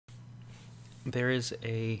there is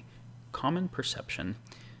a common perception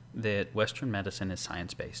that Western medicine is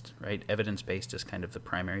science-based, right? Evidence-based is kind of the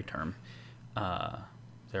primary term.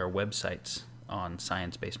 There are websites on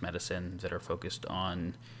science-based medicine that are focused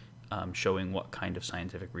on showing what kind of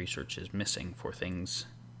scientific research is missing for things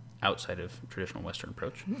outside of traditional Western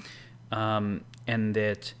approach. And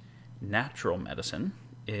that natural medicine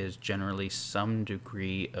is generally some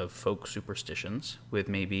degree of folk superstitions with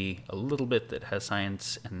maybe a little bit that has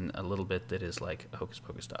science and a little bit that is like hocus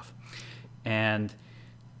pocus stuff. And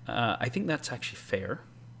I think that's actually fair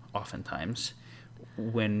oftentimes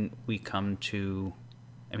when we come to,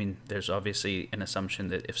 I mean, there's obviously an assumption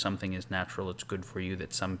that if something is natural, it's good for you,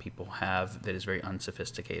 that some people have that is very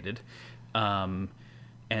unsophisticated. And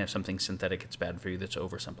if something's synthetic, it's bad for you, that's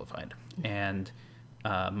oversimplified. And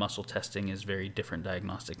muscle testing is a very different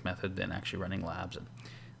diagnostic method than actually running labs.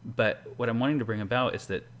 But what I'm wanting to bring about is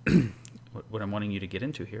that, what I'm wanting you to get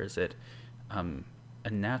into here is that a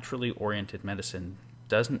naturally oriented medicine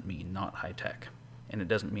doesn't mean not high tech, and it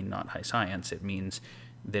doesn't mean not high science. It means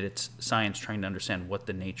that it's science trying to understand what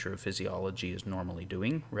the nature of physiology is normally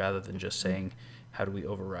doing, rather than just saying, how do we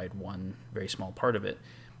override one very small part of it?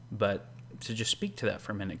 But to just speak to that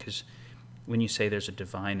for a minute, because when you say there's a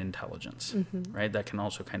divine intelligence, right, that can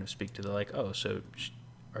also kind of speak to the like, oh, so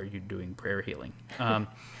are you doing prayer healing?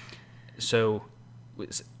 So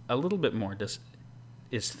a little bit more,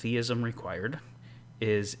 is theism required?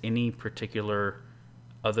 Is any particular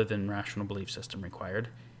other than rational belief system required?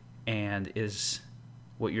 And is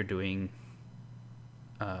what you're doing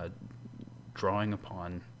drawing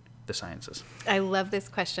upon the sciences? I love this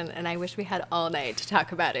question, and I wish we had all night to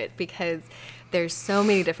talk about it, because there's so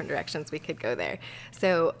many different directions we could go there.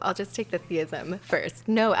 So I'll just take the theism first.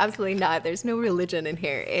 No, absolutely not. There's no religion in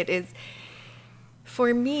here. It is,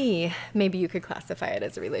 for me, maybe you could classify it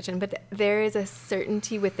as a religion, but there is a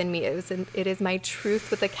certainty within me. It is my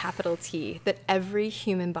truth with a capital T, that every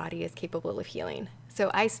human body is capable of healing.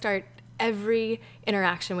 So I start every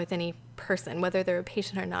interaction with any person, whether they're a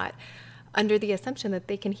patient or not, under the assumption that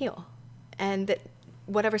they can heal and that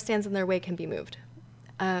whatever stands in their way can be moved.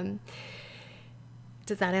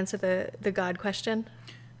 Does that answer the God question?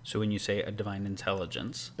 So when you say a divine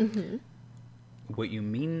intelligence, what you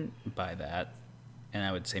mean by that, and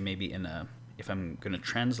I would say maybe if I'm going to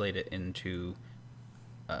translate it into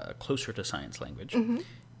closer to science language,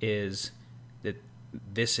 is that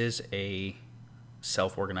this is a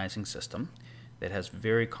self-organizing system that has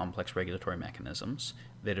very complex regulatory mechanisms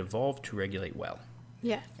that evolve to regulate well.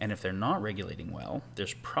 Yes. And if they're not regulating well,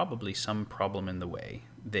 there's probably some problem in the way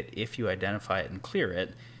that if you identify it and clear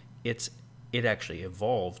it, it actually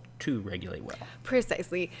evolved to regulate well.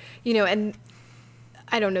 Precisely. And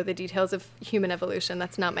I don't know the details of human evolution.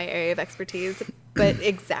 That's not my area of expertise. But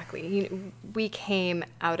exactly. We came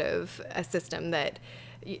out of a system that,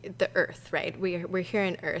 the earth, right? We're here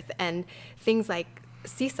on earth, and things like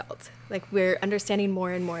sea salt, like we're understanding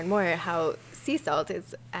more and more and more how sea salt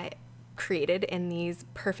is created in these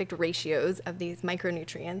perfect ratios of these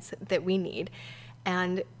micronutrients that we need.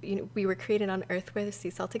 And we were created on Earth where the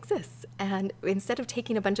sea salt exists. And instead of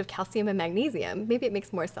taking a bunch of calcium and magnesium, maybe it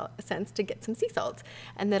makes more sense to get some sea salt,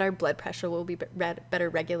 and that our blood pressure will be better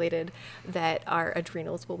regulated, that our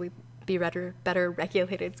adrenals will be better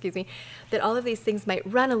regulated, that all of these things might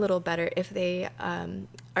run a little better if they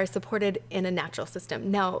are supported in a natural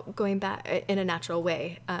system. Now, going back in a natural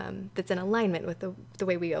way that's in alignment with the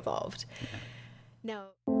way we evolved. Now,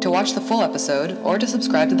 to watch the full episode or to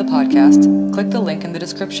subscribe to the podcast, click the link in the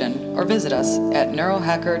description or visit us at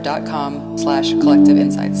neurohacker.com/collective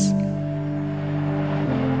insights.